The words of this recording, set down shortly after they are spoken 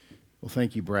Well,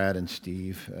 thank you, Brad and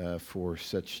Steve, for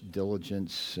such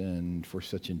diligence and for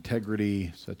such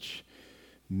integrity, such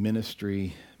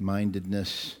ministry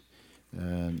mindedness.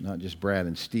 Not just Brad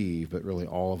and Steve, but really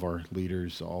all of our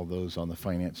leaders, all those on the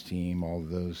finance team, all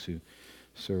of those who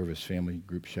serve as family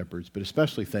group shepherds. But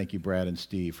especially thank you, Brad and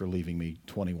Steve, for leaving me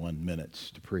 21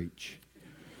 minutes to preach.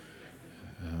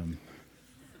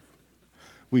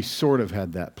 We sort of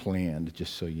had that planned,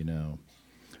 just so you know.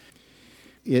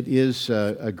 It is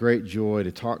a great joy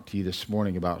to talk to you this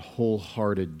morning about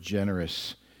wholehearted,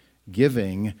 generous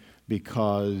giving,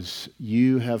 because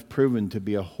you have proven to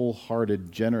be a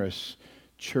wholehearted, generous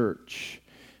church.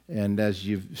 And as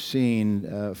you've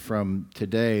seen from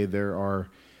today, there are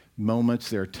moments,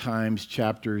 there are times,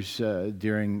 chapters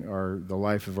during the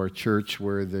life of our church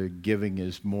where the giving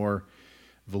is more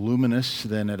voluminous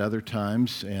than at other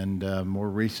times, and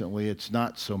more recently it's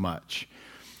not so much.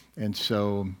 And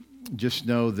so just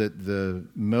know that the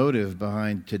motive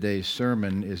behind today's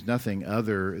sermon is nothing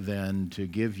other than to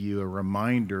give you a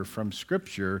reminder from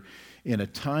Scripture in a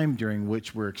time during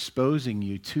which we're exposing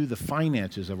you to the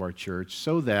finances of our church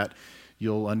so that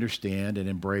you'll understand and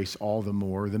embrace all the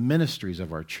more the ministries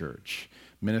of our church.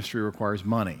 Ministry requires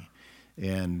money,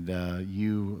 and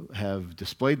you have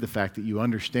displayed the fact that you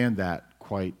understand that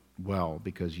quite well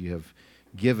because you have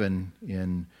given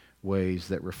in ways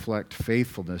that reflect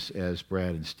faithfulness, as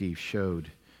Brad and Steve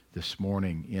showed this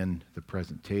morning in the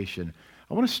presentation.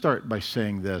 I want to start by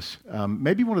saying this.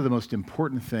 Maybe one of the most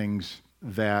important things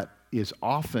that is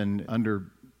often under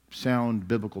sound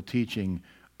biblical teaching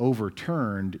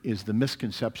overturned is the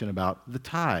misconception about the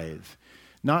tithe.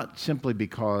 Not simply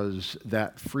because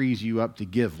that frees you up to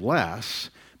give less,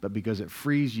 but because it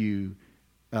frees you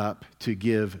up to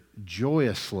give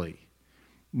joyously.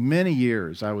 Many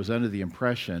years I was under the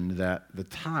impression that the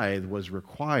tithe was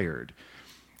required.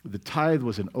 The tithe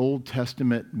was an Old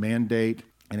Testament mandate,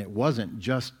 and it wasn't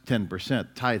just 10%.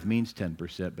 Tithe means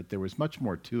 10%, but there was much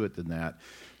more to it than that,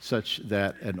 such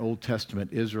that an Old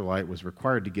Testament Israelite was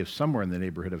required to give somewhere in the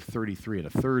neighborhood of 33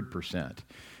 1/3%. And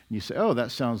you say, oh,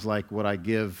 that sounds like what I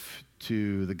give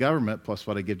to the government plus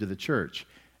what I give to the church.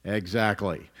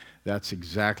 Exactly. That's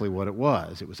exactly what it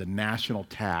was. It was a national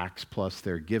tax plus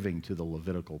their giving to the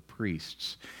Levitical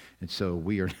priests. And so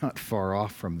we are not far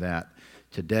off from that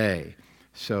today.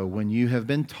 So when you have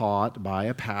been taught by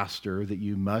a pastor that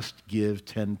you must give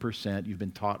 10%, you've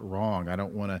been taught wrong. I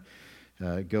don't want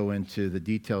to go into the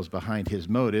details behind his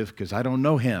motive because I don't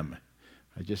know him.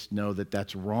 I just know that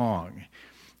that's wrong.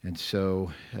 And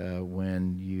so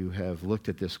when you have looked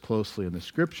at this closely in the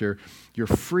Scripture, you're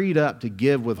freed up to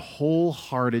give with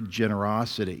wholehearted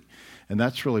generosity. And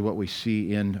that's really what we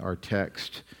see in our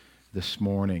text this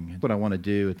morning. What I want to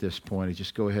do at this point is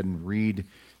just go ahead and read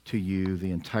to you the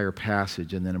entire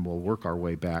passage, and then we'll work our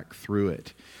way back through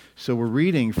it. So we're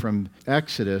reading from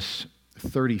Exodus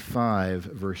 35,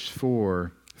 verse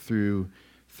 4, through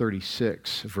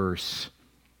 36, verse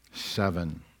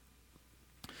 7.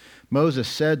 Moses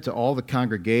said to all the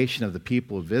congregation of the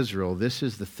people of Israel, "This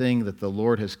is the thing that the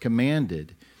Lord has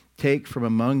commanded. Take from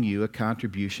among you a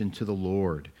contribution to the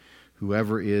Lord.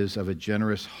 Whoever is of a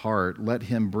generous heart, let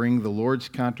him bring the Lord's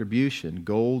contribution,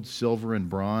 gold, silver, and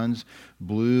bronze,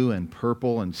 blue and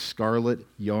purple and scarlet,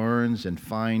 yarns and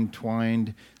fine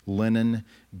twined linen,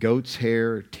 goat's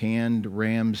hair, tanned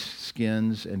ram's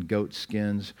skins and goat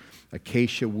skins,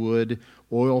 acacia wood,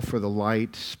 oil for the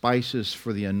light, spices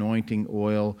for the anointing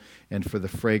oil and for the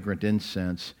fragrant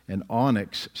incense, and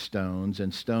onyx stones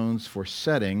and stones for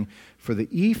setting, for the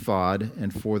ephod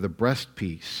and for the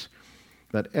breastpiece.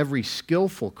 Let every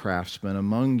skillful craftsman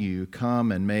among you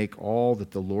come and make all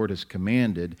that the Lord has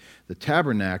commanded, the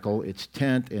tabernacle, its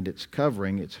tent and its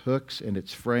covering, its hooks and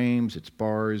its frames, its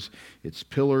bars, its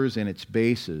pillars and its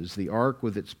bases, the ark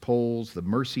with its poles, the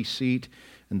mercy seat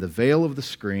and the veil of the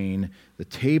screen, the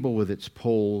table with its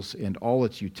poles and all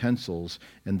its utensils,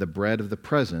 and the bread of the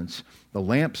presence, the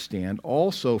lampstand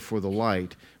also for the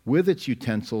light, with its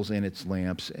utensils and its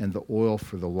lamps, and the oil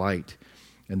for the light,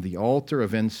 and the altar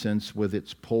of incense with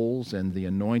its poles and the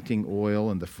anointing oil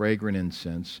and the fragrant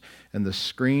incense, and the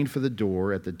screen for the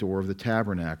door at the door of the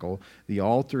tabernacle, the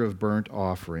altar of burnt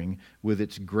offering with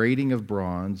its grating of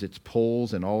bronze, its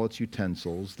poles and all its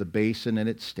utensils, the basin and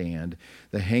its stand,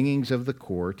 the hangings of the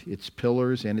court, its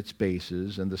pillars and its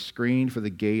bases, and the screen for the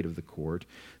gate of the court,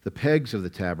 the pegs of the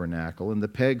tabernacle and the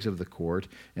pegs of the court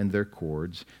and their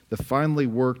cords, the finely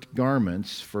worked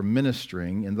garments for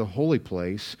ministering in the holy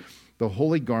place, the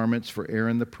holy garments for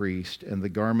Aaron the priest, and the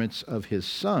garments of his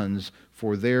sons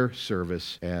for their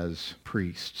service as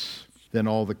priests. Then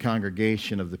all the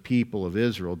congregation of the people of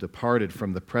Israel departed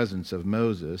from the presence of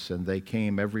Moses, and they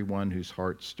came, everyone whose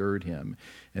heart stirred him,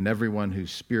 and everyone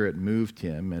whose spirit moved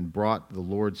him, and brought the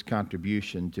Lord's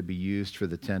contribution to be used for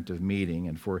the tent of meeting,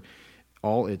 and for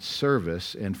all its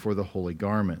service, and for the holy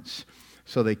garments.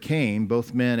 So they came,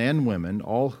 both men and women,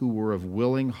 all who were of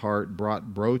willing heart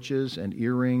brought brooches and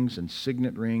earrings and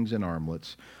signet rings and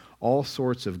armlets, all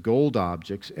sorts of gold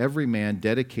objects, every man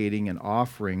dedicating an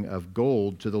offering of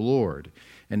gold to the Lord.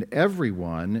 And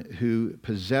everyone who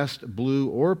possessed blue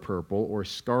or purple or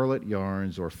scarlet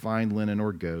yarns or fine linen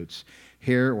or goats,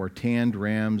 hair or tanned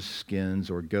rams' skins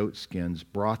or goat skins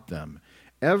brought them.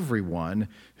 Everyone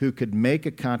who could make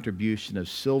a contribution of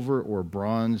silver or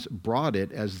bronze brought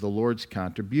it as the Lord's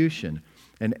contribution.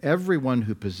 And everyone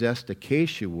who possessed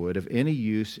acacia wood of any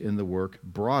use in the work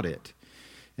brought it.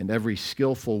 And every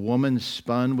skillful woman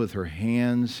spun with her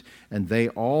hands, and they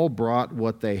all brought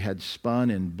what they had spun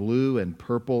in blue and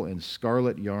purple and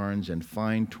scarlet yarns and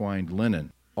fine twined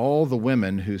linen. All the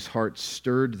women whose hearts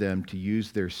stirred them to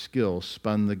use their skill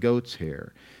spun the goat's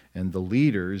hair, and the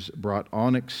leaders brought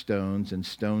onyx stones and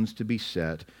stones to be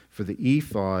set for the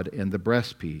ephod and the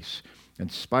breastpiece, and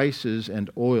spices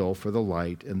and oil for the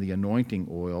light, and the anointing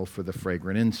oil for the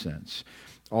fragrant incense.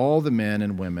 All the men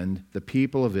and women, the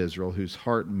people of Israel, whose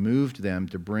heart moved them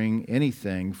to bring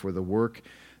anything for the work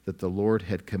that the Lord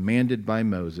had commanded by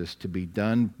Moses to be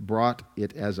done, brought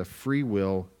it as a free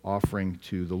will offering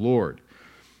to the Lord.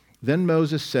 Then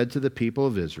Moses said to the people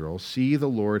of Israel, "See, the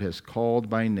Lord has called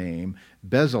by name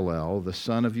Bezalel, the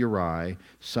son of Uri,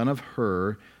 son of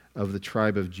Hur, of the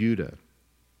tribe of Judah.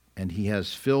 And he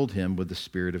has filled him with the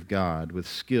Spirit of God, with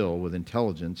skill, with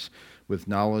intelligence, with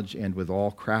knowledge, and with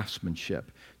all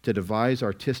craftsmanship, to devise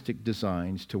artistic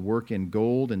designs, to work in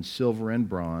gold and silver and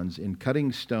bronze, in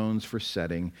cutting stones for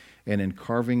setting, and in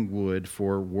carving wood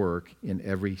for work in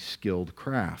every skilled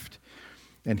craft.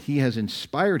 And he has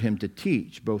inspired him to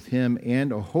teach, both him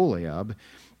and Oholiab,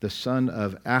 the son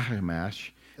of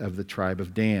Ahimash, of the tribe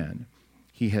of Dan.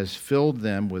 He has filled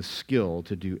them with skill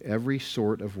to do every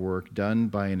sort of work done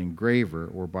by an engraver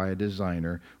or by a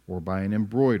designer or by an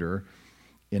embroiderer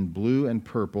in blue and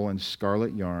purple and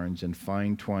scarlet yarns and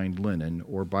fine twined linen,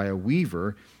 or by a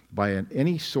weaver, by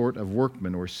any sort of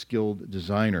workman or skilled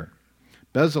designer.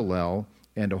 Bezalel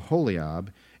and Oholiab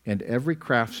and every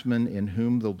craftsman in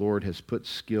whom the Lord has put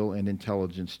skill and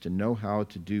intelligence to know how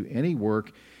to do any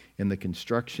work in the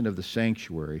construction of the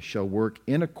sanctuary shall work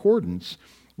in accordance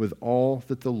with all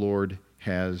that the Lord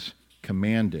has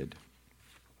commanded."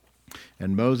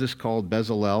 And Moses called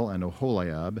Bezalel and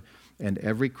Oholiab and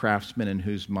every craftsman in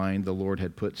whose mind the Lord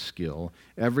had put skill,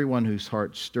 everyone whose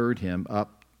heart stirred him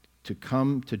up to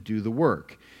come to do the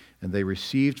work. And they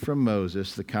received from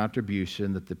Moses the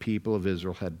contribution that the people of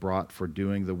Israel had brought for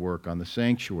doing the work on the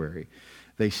sanctuary.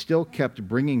 They still kept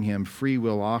bringing him free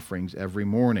will offerings every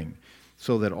morning,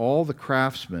 so that all the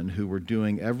craftsmen who were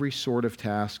doing every sort of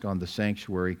task on the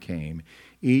sanctuary came,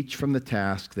 each from the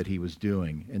task that he was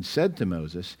doing, and said to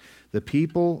Moses, "The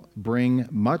people bring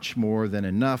much more than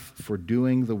enough for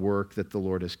doing the work that the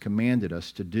Lord has commanded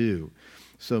us to do."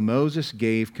 So Moses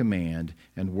gave command,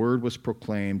 and word was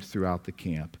proclaimed throughout the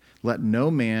camp, "Let no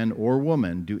man or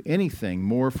woman do anything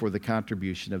more for the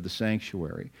contribution of the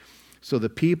sanctuary." So the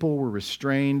people were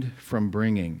restrained from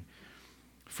bringing,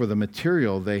 for the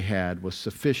material they had was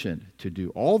sufficient to do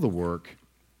all the work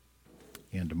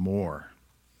and more.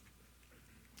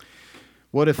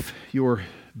 What if your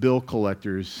bill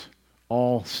collectors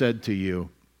all said to you,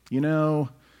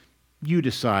 you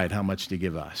decide how much to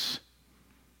give us.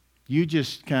 You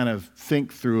just kind of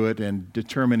think through it and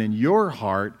determine in your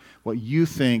heart what you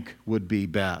think would be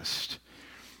best.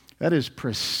 That is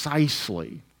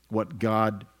precisely what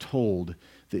God told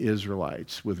the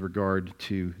Israelites with regard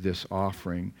to this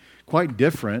offering. Quite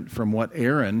different from what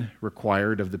Aaron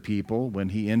required of the people when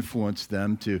he influenced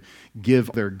them to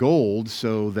give their gold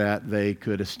so that they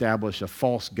could establish a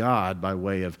false god by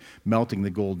way of melting the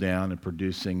gold down and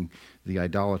producing the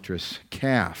idolatrous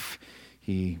calf.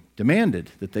 He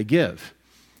demanded that they give.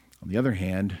 On the other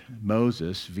hand,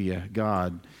 Moses, via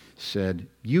God, said,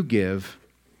 "You give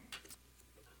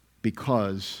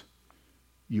because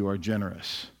you are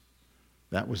generous."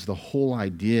 That was the whole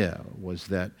idea, was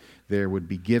that there would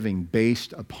be giving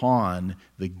based upon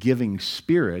the giving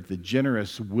spirit, the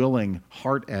generous, willing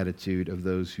heart attitude of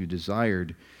those who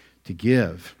desired to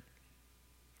give.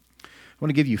 I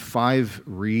want to give you 5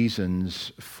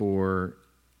 reasons for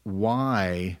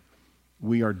why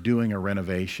we are doing a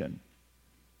renovation.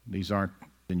 These aren't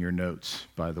in your notes,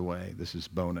 by the way. This is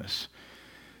bonus.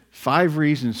 5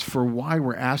 reasons for why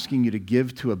we're asking you to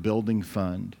give to a building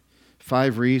fund.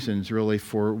 5 reasons really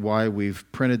for why we've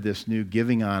printed this new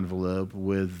giving envelope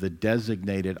with the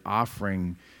designated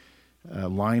offering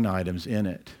line items in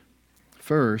it.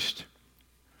 First,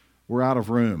 we're out of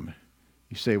room.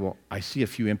 You say, well, I see a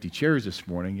few empty chairs this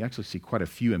morning. You actually see quite a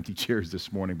few empty chairs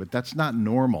this morning, but that's not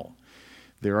normal.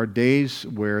 There are days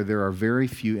where there are very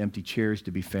few empty chairs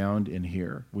to be found in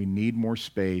here. We need more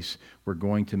space. We're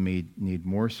going to need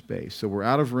more space. So we're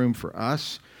out of room for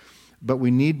us, but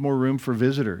we need more room for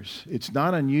visitors. It's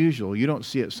not unusual. You don't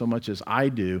see it so much as I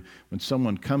do when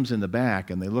someone comes in the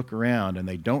back and they look around and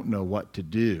they don't know what to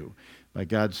do. By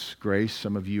God's grace,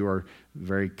 some of you are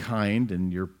very kind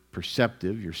and you're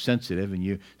perceptive, you're sensitive, and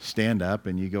you stand up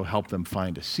and you go help them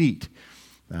find a seat.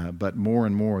 But more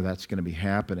and more that's going to be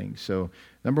happening. So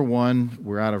number 1,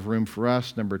 we're out of room for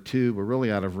us. Number 2, we're really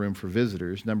out of room for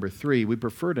visitors. Number 3, we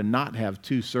prefer to not have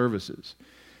 2 services.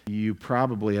 You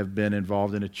probably have been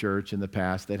involved in a church in the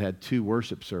past that had 2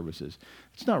 worship services.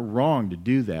 It's not wrong to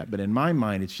do that, but in my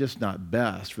mind it's just not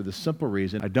best for the simple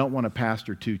reason I don't want to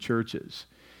pastor 2 churches.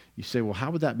 You say, well, how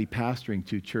would that be pastoring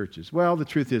 2 churches? Well, the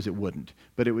truth is it wouldn't,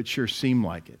 but it would sure seem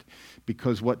like it.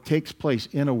 Because what takes place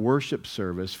in a worship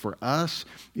service for us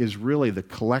is really the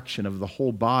collection of the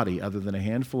whole body, other than a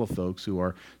handful of folks who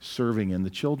are serving in the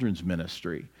children's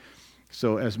ministry.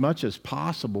 So as much as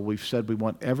possible, we've said we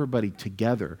want everybody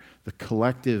together, the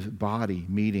collective body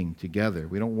meeting together.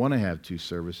 We don't want to have 2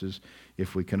 services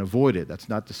if we can avoid it. That's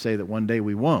not to say that one day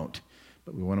we won't,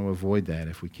 but we want to avoid that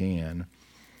if we can.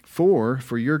 4,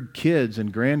 for your kids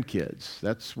and grandkids.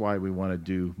 That's why we want to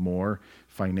do more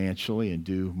financially and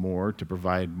do more to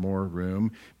provide more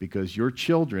room, because your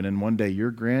children and one day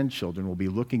your grandchildren will be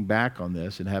looking back on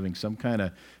this and having some kind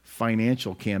of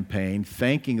financial campaign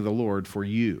thanking the Lord for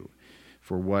you,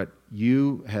 for what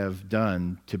you have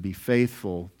done to be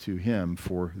faithful to Him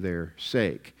for their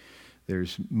sake.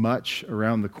 There's much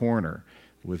around the corner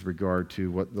with regard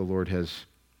to what the Lord has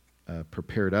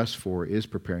prepared us for, is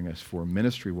preparing us for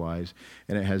ministry-wise,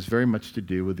 and it has very much to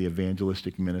do with the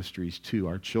evangelistic ministries to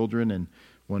our children and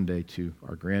one day to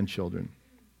our grandchildren.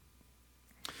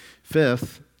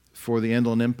 5th, for the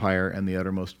Inland Empire and the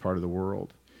uttermost part of the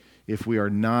world. If we are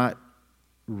not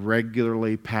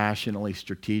regularly, passionately,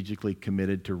 strategically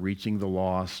committed to reaching the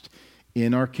lost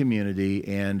in our community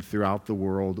and throughout the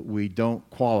world, we don't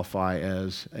qualify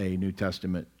as a New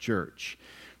Testament church.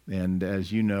 And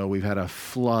as you know, we've had a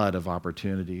flood of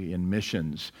opportunity in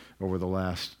missions over the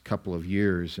last couple of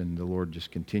years, and the Lord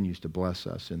just continues to bless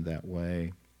us in that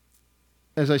way.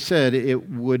 As I said, it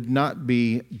would not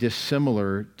be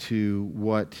dissimilar to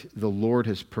what the Lord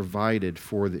has provided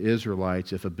for the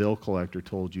Israelites if a bill collector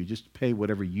told you, just pay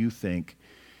whatever you think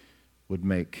would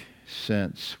make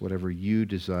sense, whatever you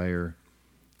desire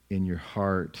in your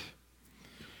heart.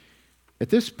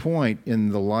 At this point in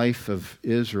the life of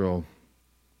Israel,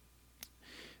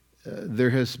 there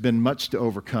has been much to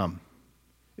overcome.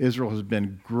 Israel has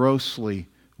been grossly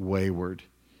wayward,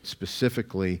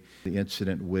 specifically the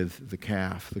incident with the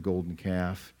calf, the golden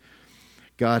calf.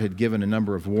 God had given a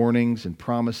number of warnings and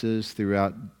promises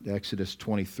throughout Exodus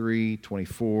 23,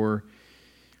 24.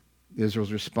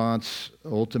 Israel's response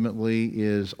ultimately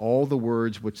is, all the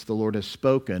words which the Lord has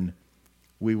spoken,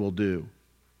 we will do.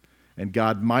 And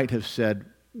God might have said,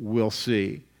 we'll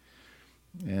see.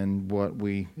 And what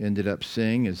we ended up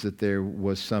seeing is that there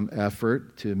was some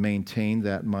effort to maintain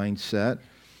that mindset,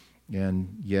 and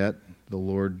yet the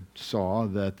Lord saw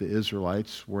that the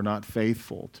Israelites were not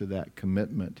faithful to that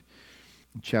commitment.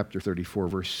 In chapter 34,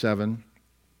 verse 7,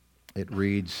 it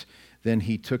reads, Then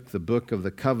he took the book of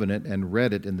the covenant and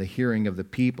read it in the hearing of the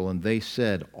people, and they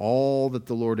said, All that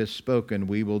the Lord has spoken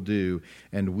we will do,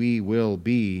 and we will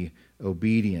be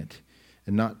obedient.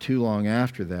 And not too long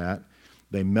after that,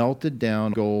 they melted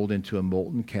down gold into a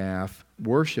molten calf,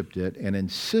 worshipped it, and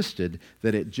insisted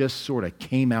that it just sort of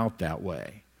came out that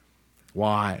way.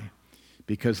 Why?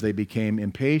 Because they became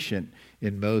impatient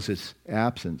in Moses'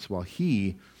 absence while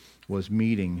he was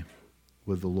meeting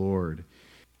with the Lord.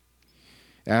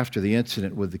 After the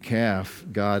incident with the calf,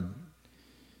 God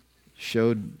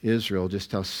showed Israel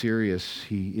just how serious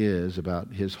He is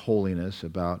about His holiness,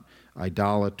 about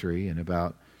idolatry, and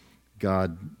about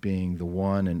God being the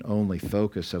one and only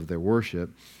focus of their worship.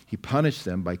 He punished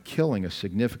them by killing a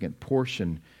significant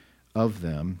portion of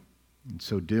them. In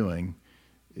so doing,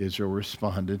 Israel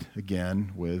responded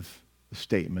again with a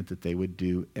statement that they would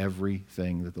do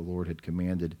everything that the Lord had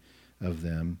commanded of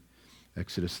them.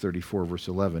 Exodus 34, verse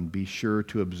 11, Be sure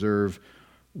to observe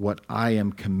what I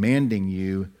am commanding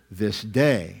you this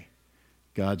day.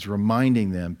 God's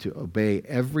reminding them to obey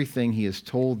everything He has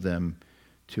told them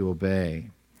to obey.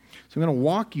 So I'm going to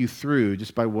walk you through,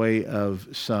 just by way of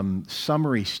some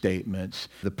summary statements,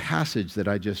 the passage that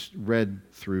I just read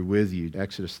through with you,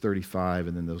 Exodus 35,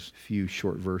 and then those few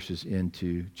short verses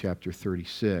into chapter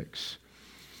 36.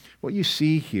 What you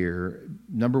see here,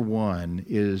 number one,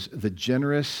 is the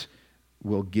generous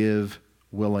will give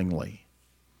willingly.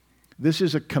 This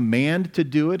is a command to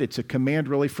do it. It's a command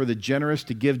really for the generous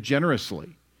to give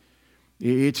generously.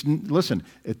 Listen,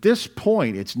 at this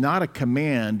point, it's not a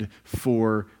command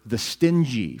for the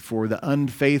stingy, for the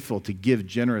unfaithful to give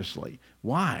generously.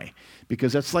 Why?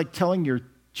 Because that's like telling your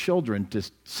children to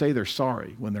say they're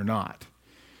sorry when they're not.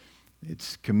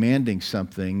 It's commanding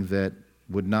something that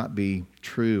would not be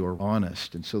true or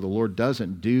honest. And so the Lord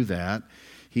doesn't do that.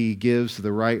 He gives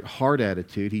the right heart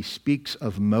attitude. He speaks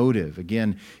of motive.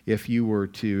 Again, if you were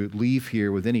to leave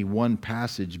here with any one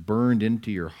passage burned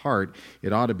into your heart,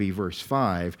 it ought to be verse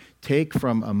 5. Take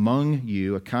from among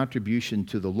you a contribution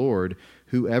to the Lord.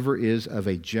 Whoever is of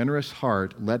a generous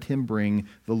heart, let him bring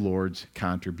the Lord's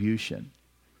contribution.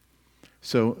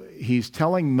 So he's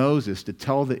telling Moses to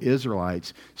tell the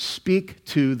Israelites, speak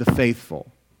to the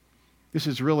faithful. This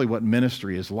is really what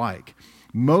ministry is like.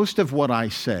 Most of what I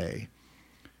say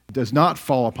does not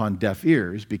fall upon deaf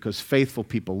ears, because faithful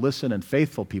people listen and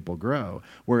faithful people grow.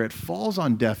 Where it falls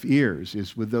on deaf ears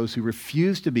is with those who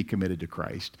refuse to be committed to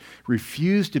Christ,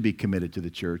 refuse to be committed to the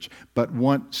church, but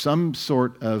want some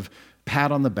sort of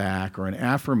pat on the back or an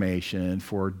affirmation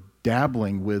for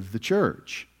dabbling with the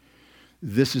church.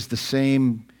 This is the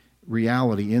same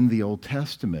reality in the Old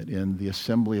Testament, in the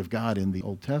assembly of God in the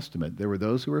Old Testament. There were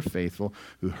those who were faithful,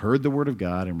 who heard the word of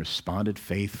God and responded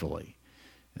faithfully.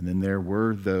 And then there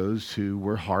were those who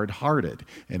were hard-hearted.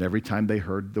 And every time they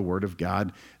heard the word of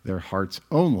God, their hearts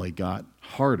only got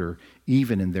harder,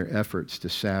 even in their efforts to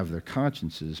salve their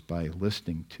consciences by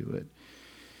listening to it.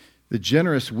 The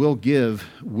generous will give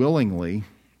willingly,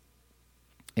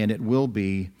 and it will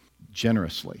be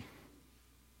generously.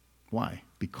 Why?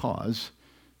 Because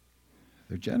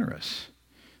they're generous.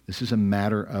 This is a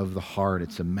matter of the heart.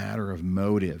 It's a matter of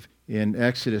motive. In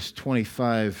Exodus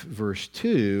 25, verse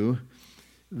 2,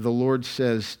 the Lord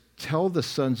says, tell the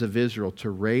sons of Israel to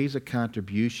raise a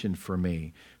contribution for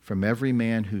me. From every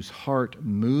man whose heart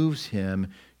moves him,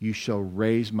 you shall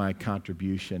raise my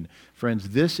contribution. Friends,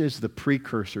 this is the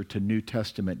precursor to New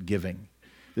Testament giving.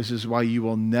 This is why you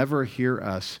will never hear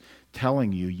us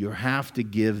telling you, you have to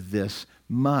give this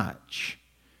much.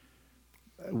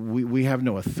 We have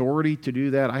no authority to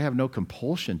do that. I have no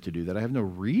compulsion to do that. I have no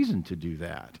reason to do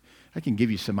that. I can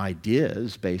give you some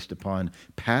ideas based upon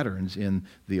patterns in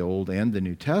the Old and the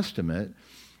New Testament,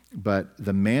 but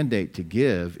the mandate to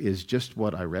give is just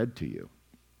what I read to you.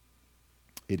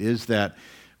 It is that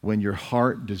when your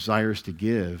heart desires to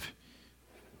give,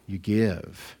 you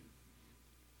give.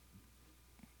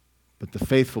 But the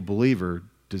faithful believer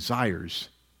desires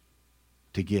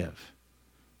to give.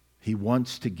 He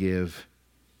wants to give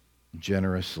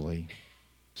generously.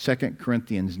 2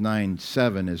 Corinthians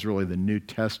 9:7 is really the New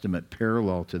Testament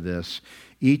parallel to this.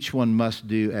 Each one must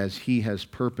do as he has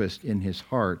purposed in his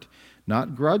heart,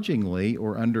 not grudgingly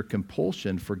or under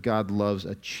compulsion, for God loves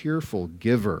a cheerful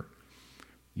giver.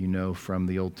 You know from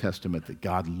the Old Testament that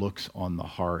God looks on the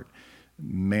heart.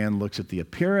 Man looks at the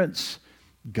appearance,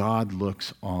 God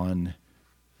looks on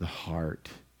the heart.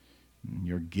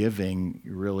 Your giving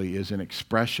really is an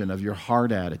expression of your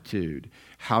heart attitude,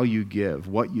 how you give,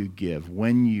 what you give,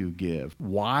 when you give,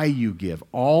 why you give.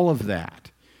 All of that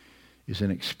is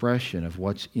an expression of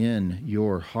what's in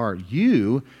your heart.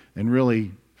 You, and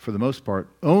really for the most part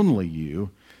only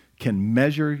you, can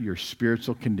measure your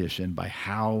spiritual condition by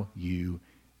how you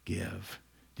give.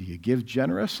 Do you give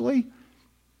generously?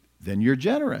 Then you're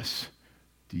generous.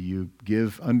 Do you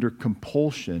give under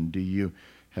compulsion? Do you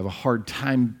have a hard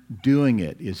time doing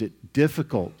it? Is it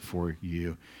difficult for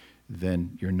you?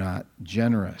 Then you're not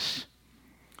generous.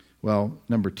 Well,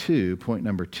 point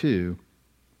number two,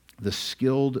 the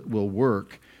skilled will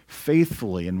work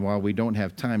faithfully. And while we don't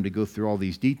have time to go through all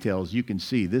these details, you can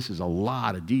see this is a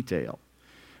lot of detail.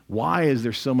 Why is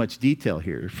there so much detail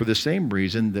here? For the same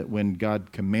reason that when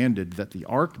God commanded that the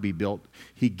ark be built,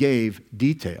 he gave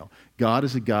detail. God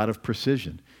is a God of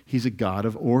precision. He's a God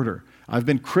of order. I've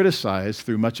been criticized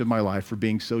through much of my life for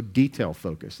being so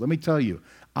detail-focused. Let me tell you,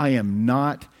 I am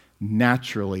not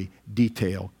naturally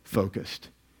detail-focused.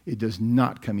 It does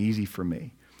not come easy for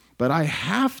me. But I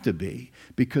have to be,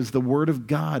 because the Word of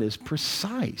God is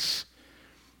precise.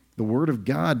 The Word of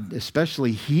God,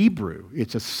 especially Hebrew,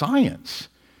 it's a science.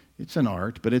 It's an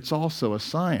art, but it's also a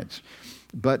science.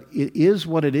 But it is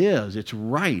what it is. It's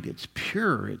right. It's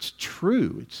pure. It's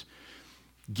true.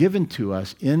 given to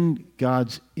us in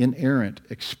God's inerrant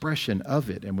expression of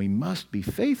it, and we must be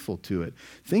faithful to it.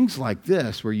 Things like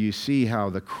this, where you see how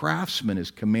the craftsman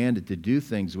is commanded to do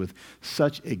things with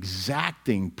such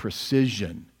exacting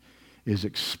precision, is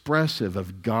expressive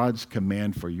of God's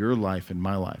command for your life and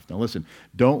my life. Now listen,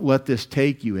 don't let this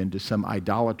take you into some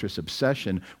idolatrous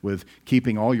obsession with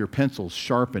keeping all your pencils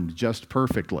sharpened just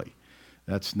perfectly.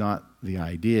 That's not the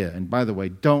idea. And by the way,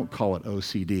 don't call it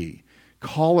OCD.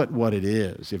 Call it what it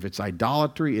is. If it's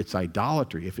idolatry, it's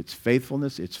idolatry. If it's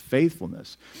faithfulness, it's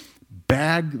faithfulness.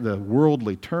 Bag the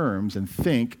worldly terms and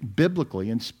think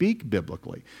biblically and speak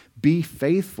biblically. Be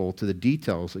faithful to the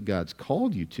details that God's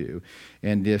called you to.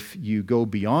 And if you go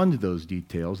beyond those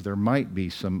details, there might be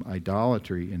some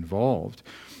idolatry involved.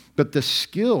 But the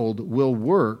skilled will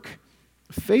work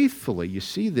faithfully. You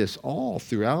see this all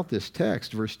throughout this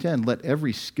text. Verse 10, let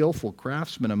every skillful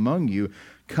craftsman among you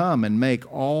come and make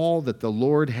all that the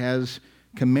Lord has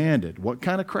commanded. What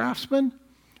kind of craftsman?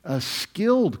 A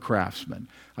skilled craftsman.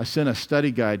 I sent a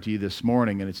study guide to you this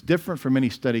morning, and it's different from any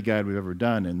study guide we've ever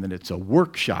done, and then it's a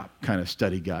workshop kind of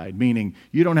study guide, meaning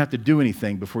you don't have to do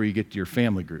anything before you get to your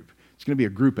family group. It's going to be a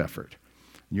group effort.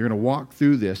 You're going to walk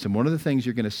through this, and one of the things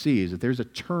you're going to see is that there's a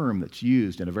term that's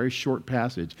used in a very short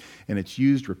passage, and it's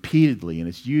used repeatedly, and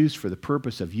it's used for the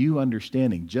purpose of you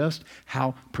understanding just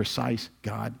how precise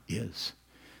God is,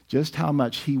 just how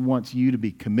much He wants you to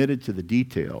be committed to the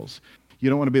details. You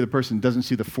don't want to be the person who doesn't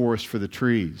see the forest for the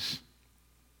trees.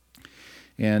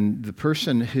 And the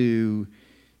person who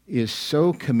is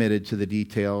so committed to the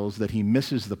details that he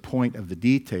misses the point of the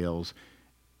details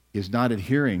is not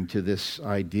adhering to this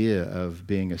idea of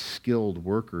being a skilled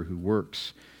worker who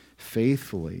works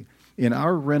faithfully. In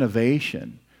our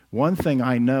renovation, one thing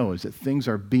I know is that things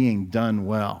are being done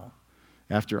well.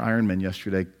 After Ironman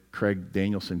yesterday, Craig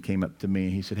Danielson came up to me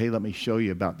and he said, hey, let me show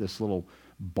you about this little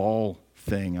ball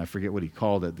thing. I forget what he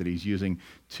called it, that he's using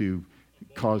to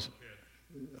cause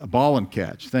a ball and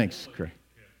catch. Thanks, Craig.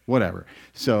 Whatever.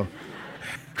 So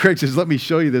Craig says, let me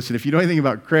show you this. And if you know anything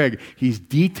about Craig, he's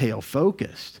detail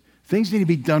focused. Things need to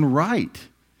be done right.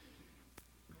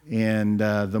 And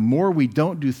the more we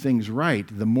don't do things right,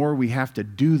 the more we have to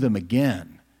do them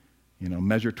again. You know,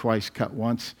 measure twice, cut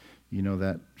once. You know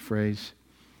that phrase?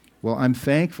 Well, I'm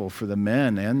thankful for the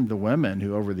men and the women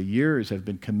who over the years have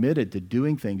been committed to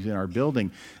doing things in our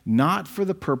building, not for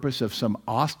the purpose of some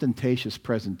ostentatious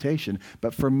presentation,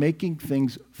 but for making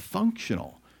things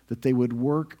functional, that they would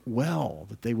work well,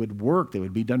 that they would work, they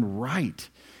would be done right.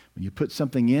 When you put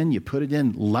something in, you put it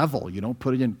in level. You don't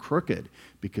put it in crooked,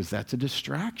 because that's a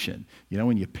distraction. You know,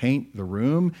 when you paint the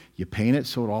room, you paint it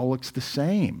so it all looks the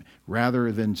same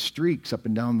rather than streaks up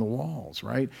and down the walls,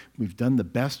 right? We've done the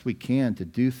best we can to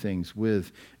do things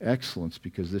with excellence,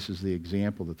 because this is the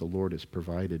example that the Lord has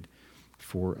provided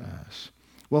for us.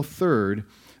 Well, third,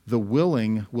 the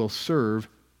willing will serve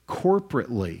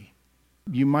corporately.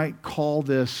 You might call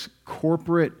this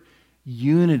corporate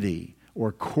unity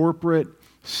or corporate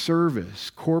service,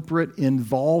 corporate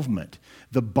involvement,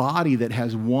 the body that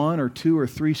has one or two or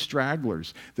three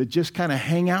stragglers that just kind of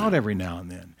hang out every now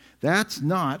and then. That's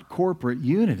not corporate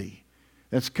unity.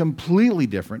 That's completely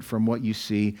different from what you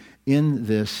see in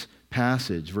this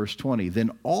passage. Verse 20,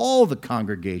 then all the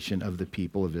congregation of the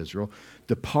people of Israel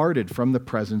departed from the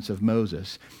presence of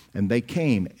Moses, and they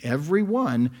came, every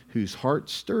one whose heart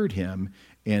stirred him,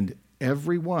 and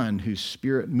every one whose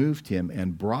spirit moved him,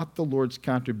 and brought the Lord's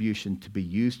contribution to be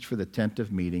used for the tent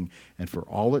of meeting and for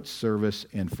all its service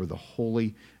and for the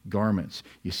holy garments.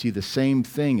 You see the same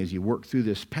thing as you work through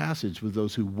this passage with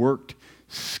those who worked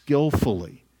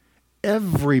skillfully.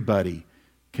 Everybody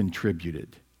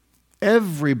contributed.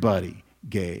 Everybody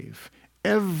gave.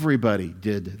 Everybody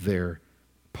did their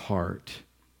part.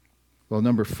 Well,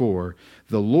 number 4,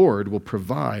 the Lord will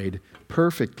provide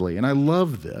perfectly. And I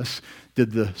love this.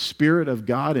 Did the Spirit of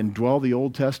God indwell the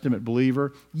Old Testament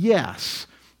believer? Yes.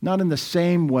 Not in the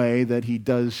same way that He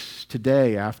does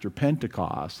today after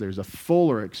Pentecost. There's a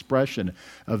fuller expression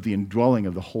of the indwelling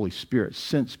of the Holy Spirit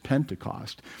since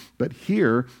Pentecost. But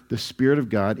here, the Spirit of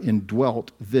God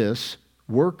indwelt this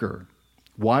worker.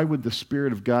 Why would the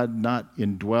Spirit of God not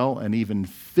indwell and even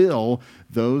fill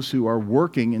those who are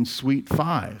working in Suite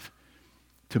 5?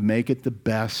 To make it the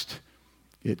best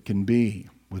it can be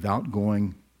without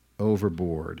going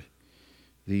overboard.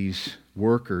 These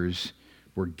workers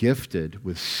were gifted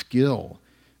with skill,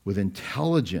 with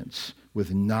intelligence,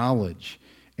 with knowledge,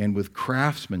 and with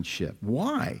craftsmanship.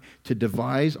 Why? To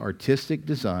devise artistic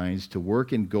designs, to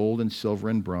work in gold and silver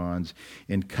and bronze,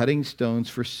 in cutting stones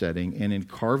for setting, and in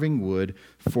carving wood,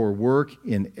 for work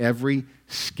in every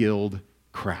skilled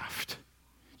craft.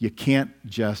 You can't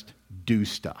just do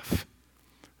stuff.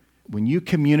 when you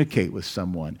communicate with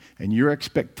someone and your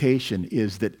expectation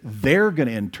is that they're going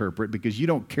to interpret because you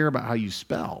don't care about how you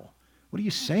spell, what are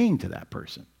you saying to that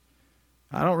person?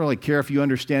 I don't really care if you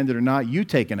understand it or not. You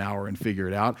take an hour and figure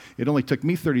it out. It only took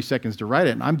me 30 seconds to write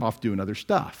it, and I'm off doing other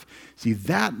stuff. See,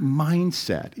 that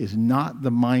mindset is not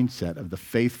the mindset of the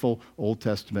faithful Old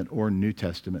Testament or New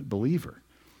Testament believer.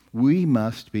 We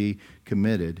must be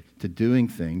committed to doing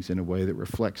things in a way that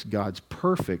reflects God's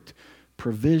perfect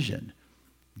provision.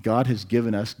 God has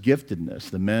given us giftedness.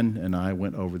 The men and I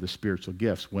went over the spiritual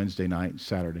gifts Wednesday night and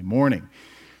Saturday morning.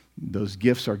 Those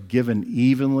gifts are given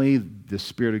evenly. The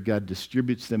Spirit of God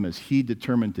distributes them as He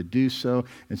determined to do so.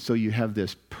 And so you have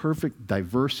this perfect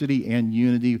diversity and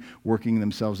unity working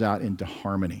themselves out into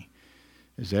harmony.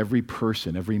 As every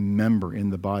person, every member in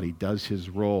the body does his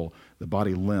role, the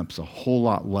body limps a whole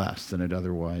lot less than it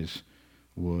otherwise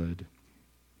would.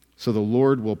 So the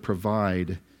Lord will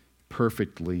provide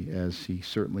perfectly, as He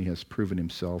certainly has proven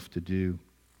Himself to do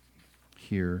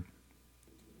here.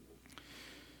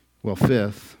 Well,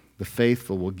 fifth, the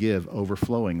faithful will give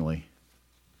overflowingly.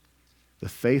 The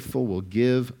faithful will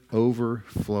give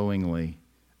overflowingly,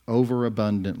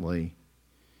 overabundantly.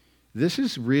 This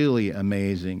is really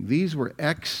amazing. These were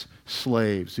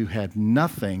ex-slaves who had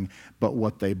nothing but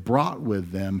what they brought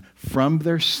with them from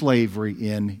their slavery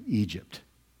in Egypt.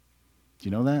 Do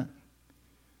you know that?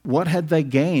 What had they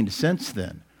gained since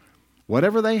then?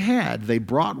 Whatever they had, they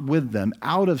brought with them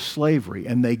out of slavery,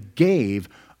 and they gave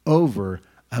over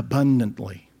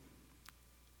abundantly.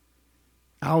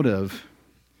 Out of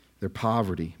their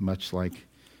poverty, much like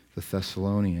the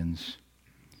Thessalonians.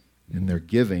 In their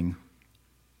giving,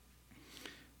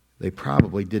 they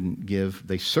probably didn't give,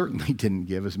 they certainly didn't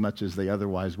give as much as they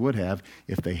otherwise would have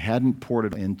if they hadn't poured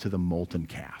it into the molten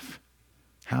calf.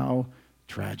 How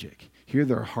tragic. Here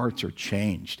their hearts are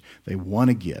changed. They want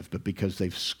to give, but because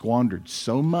they've squandered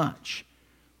so much,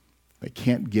 they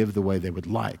can't give the way they would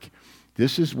like.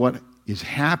 This is what is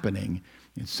happening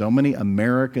in so many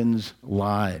Americans'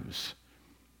 lives,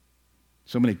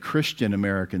 so many Christian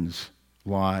Americans'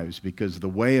 lives, because the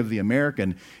way of the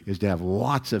American is to have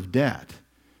lots of debt.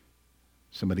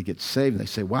 Somebody gets saved and they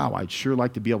say, wow, I'd sure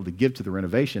like to be able to give to the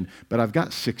renovation, but I've got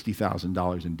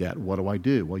 $60,000 in debt. What do I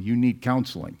do? Well, you need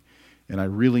counseling. And I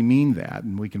really mean that,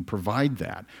 and we can provide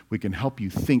that. We can help you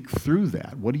think through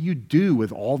that. What do you do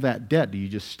with all that debt? Do you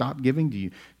just stop giving? Do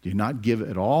you not give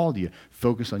at all? Do you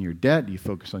focus on your debt? Do you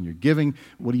focus on your giving?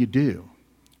 What do you do?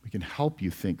 We can help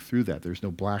you think through that. There's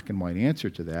no black and white answer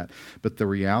to that. But the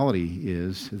reality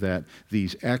is that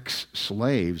these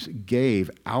ex-slaves gave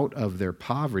out of their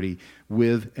poverty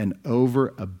with an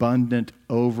overabundant,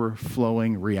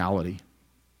 overflowing reality.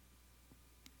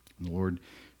 And the Lord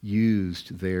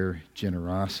used their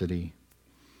generosity.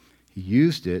 He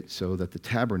used it so that the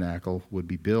tabernacle would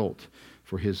be built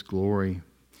for His glory.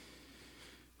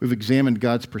 We've examined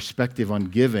God's perspective on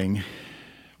giving.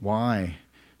 Why?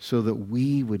 So that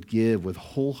we would give with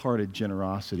wholehearted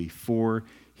generosity for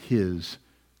His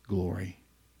glory.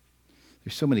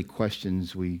 There's so many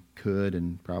questions we could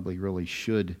and probably really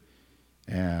should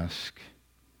ask.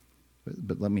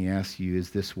 But let me ask you,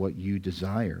 is this what you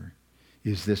desire?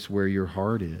 Is this where your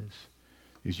heart is?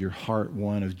 Is your heart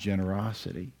one of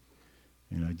generosity?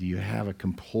 Do you have a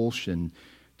compulsion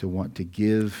to want to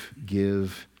give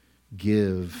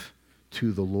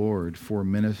to the Lord for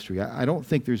ministry? I don't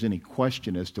think there's any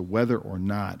question as to whether or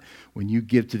not when you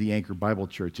give to the Anchor Bible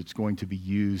Church, it's going to be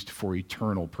used for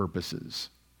eternal purposes.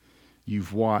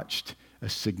 You've watched a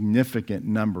significant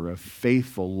number of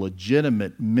faithful,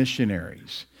 legitimate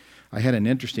missionaries. I had an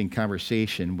interesting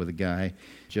conversation with a guy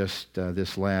just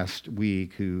this last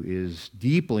week who is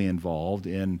deeply involved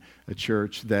in a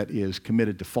church that is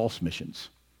committed to false missions.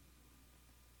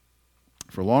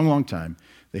 For a long, long time,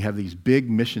 they have these big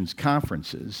missions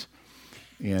conferences.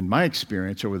 And my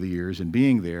experience over the years in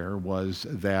being there was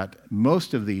that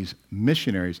most of these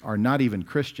missionaries are not even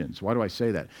Christians. Why do I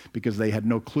say that? Because they had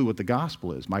no clue what the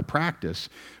gospel is. My practice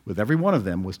with every one of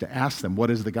them was to ask them,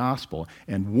 what is the gospel?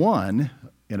 And one,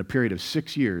 in a period of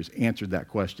 6 years, answered that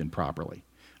question properly.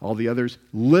 All the others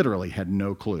literally had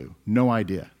no clue, no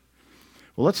idea.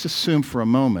 Well, let's assume for a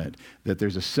moment that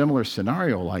there's a similar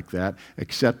scenario like that,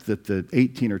 except that the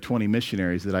 18 or 20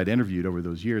 missionaries that I'd interviewed over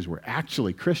those years were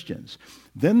actually Christians.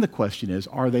 Then the question is,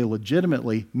 are they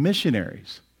legitimately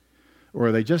missionaries? Or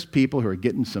are they just people who are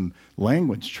getting some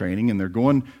language training and they're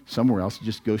going somewhere else to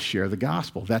just go share the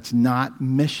gospel? That's not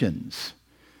missions.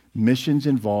 Missions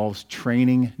involves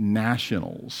training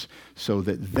nationals so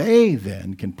that they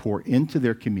then can pour into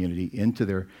their community, into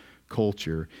their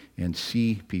culture, and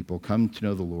see people come to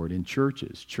know the Lord in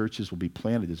churches. Churches will be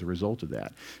planted as a result of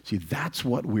that. See, that's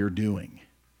what we're doing.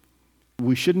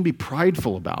 We shouldn't be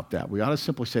prideful about that. We ought to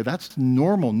simply say that's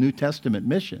normal New Testament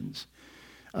missions.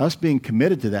 Us being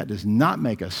committed to that does not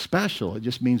make us special. It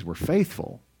just means we're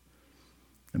faithful.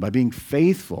 And by being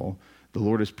faithful, the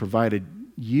Lord has provided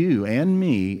you and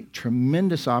me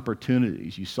tremendous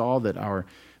opportunities. You saw that our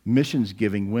missions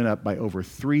giving went up by over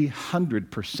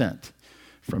 300%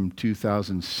 from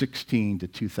 2016 to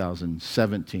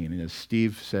 2017. And as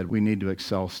Steve said, we need to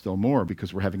excel still more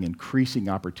because we're having increasing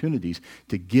opportunities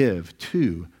to give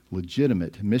to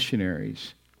legitimate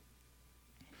missionaries.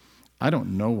 I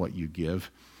don't know what you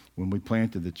give. When we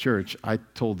planted the church, I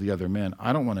told the other men,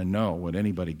 I don't want to know what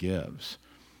anybody gives.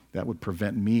 That would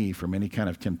prevent me from any kind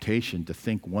of temptation to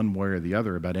think one way or the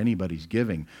other about anybody's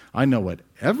giving. I know what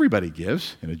everybody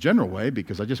gives in a general way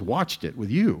because I just watched it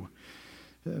with you.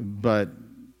 But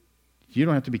you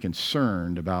don't have to be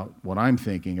concerned about what I'm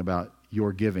thinking about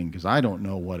your giving because I don't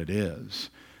know what it is.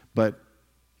 But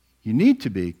you need to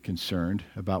be concerned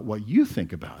about what you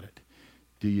think about it.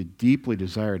 Do you deeply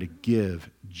desire to give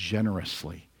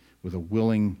generously with a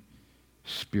willing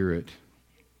spirit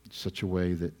in such a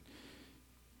way that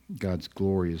God's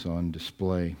glory is on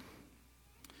display?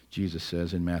 Jesus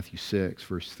says in Matthew 6,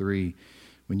 verse 3,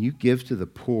 when you give to the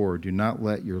poor, do not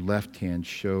let your left hand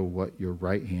show what your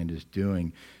right hand is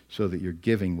doing, so that your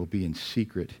giving will be in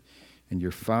secret, and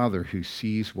your Father who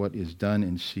sees what is done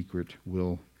in secret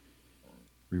will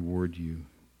reward you.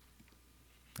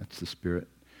 That's the spirit.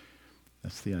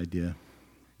 That's the idea.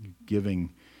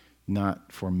 Giving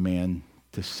not for man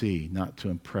to see, not to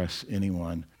impress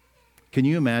anyone. Can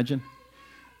you imagine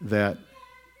that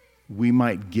we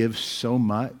might give so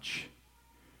much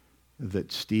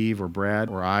that Steve or Brad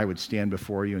or I would stand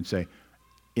before you and say,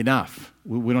 enough.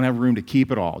 We don't have room to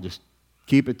keep it all. Just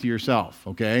keep it to yourself,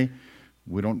 okay?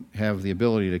 We don't have the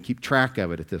ability to keep track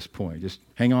of it at this point. Just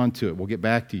hang on to it. We'll get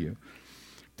back to you.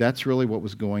 That's really what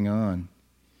was going on,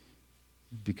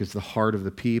 because the heart of the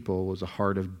people was a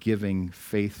heart of giving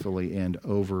faithfully and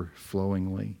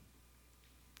overflowingly.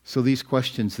 So these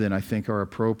questions then I think are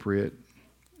appropriate.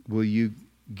 Will you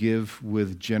give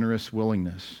with generous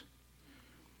willingness?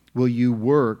 Will you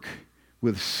work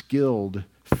with skilled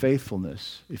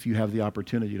faithfulness if you have the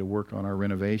opportunity to work on our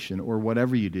renovation or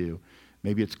whatever you do?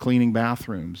 Maybe it's cleaning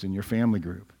bathrooms in your family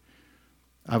group.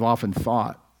 I've often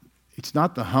thought it's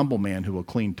not the humble man who will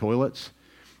clean toilets.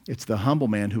 It's the humble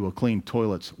man who will clean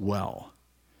toilets well.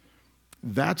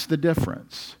 That's the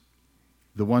difference.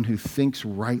 The one who thinks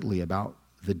rightly about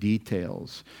the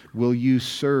details. Will you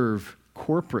serve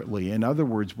corporately? In other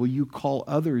words, will you call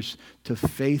others to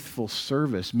faithful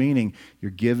service, meaning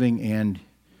you're giving and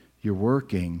you're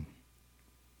working?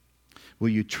 Will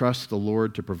you trust the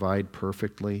Lord to provide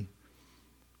perfectly?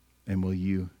 And will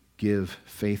you give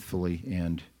faithfully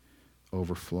and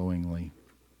overflowingly?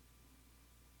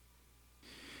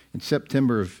 In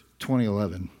September of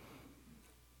 2011,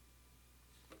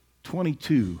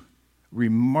 22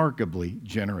 remarkably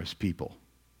generous people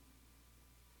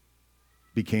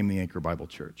became the Anchor Bible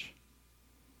Church.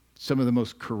 Some of the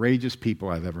most courageous people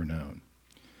I've ever known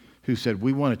who said,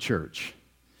 we want a church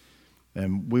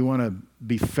and we want to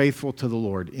be faithful to the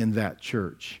Lord in that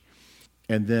church.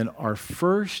 And then our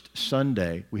first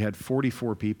Sunday, we had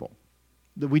 44 people.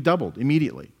 We doubled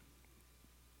immediately.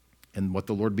 And what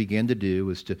the Lord began to do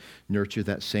was to nurture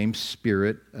that same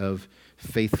spirit of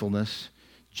faithfulness,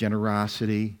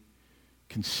 generosity,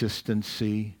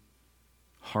 consistency,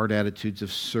 hard attitudes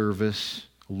of service,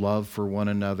 love for one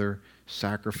another,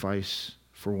 sacrifice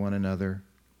for one another.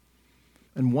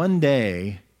 And one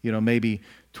day, maybe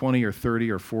 20 or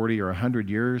 30 or 40 or 100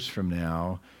 years from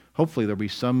now, hopefully there'll be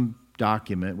some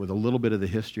document with a little bit of the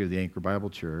history of the Anchor Bible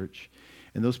Church.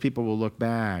 And those people will look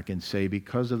back and say,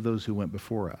 because of those who went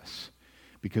before us,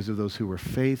 because of those who were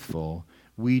faithful,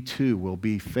 we too will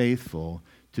be faithful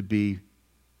to be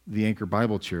the Anchor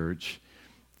Bible Church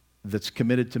that's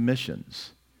committed to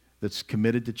missions, that's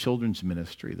committed to children's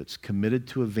ministry, that's committed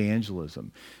to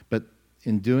evangelism, but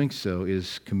in doing so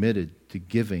is committed to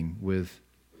giving with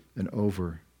an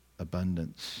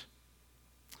overabundance.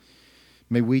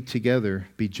 May we together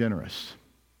be generous,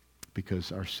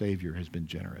 because our Savior has been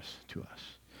generous to us.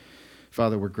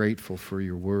 Father, we're grateful for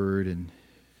your word, and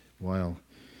while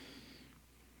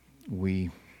we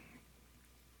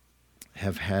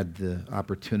have had the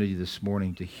opportunity this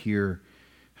morning to hear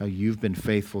how you've been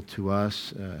faithful to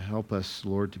us, help us,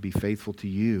 Lord, to be faithful to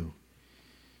you.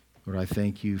 Lord, I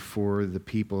thank you for the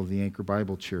people of the Anchor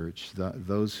Bible Church,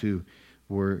 those who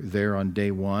were there on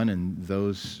day one and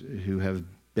those who have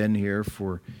been here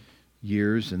for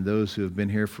years and those who have been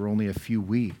here for only a few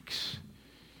weeks.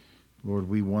 Lord,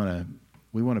 we want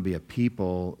to be a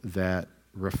people that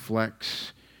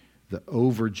reflects the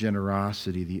over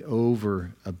generosity, the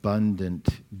overabundant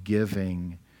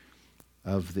giving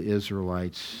of the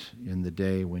Israelites in the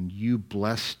day when you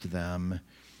blessed them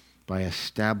by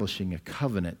establishing a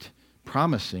covenant,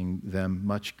 promising them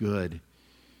much good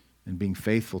and being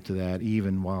faithful to that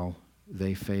even while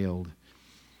they failed.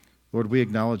 Lord, we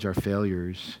acknowledge our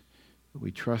failures, but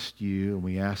we trust you and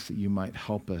we ask that you might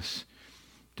help us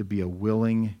to be a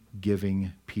willing,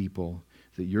 giving people,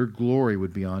 that your glory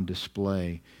would be on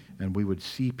display and we would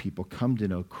see people come to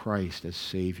know Christ as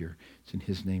Savior. It's in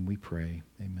his name we pray.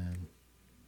 Amen.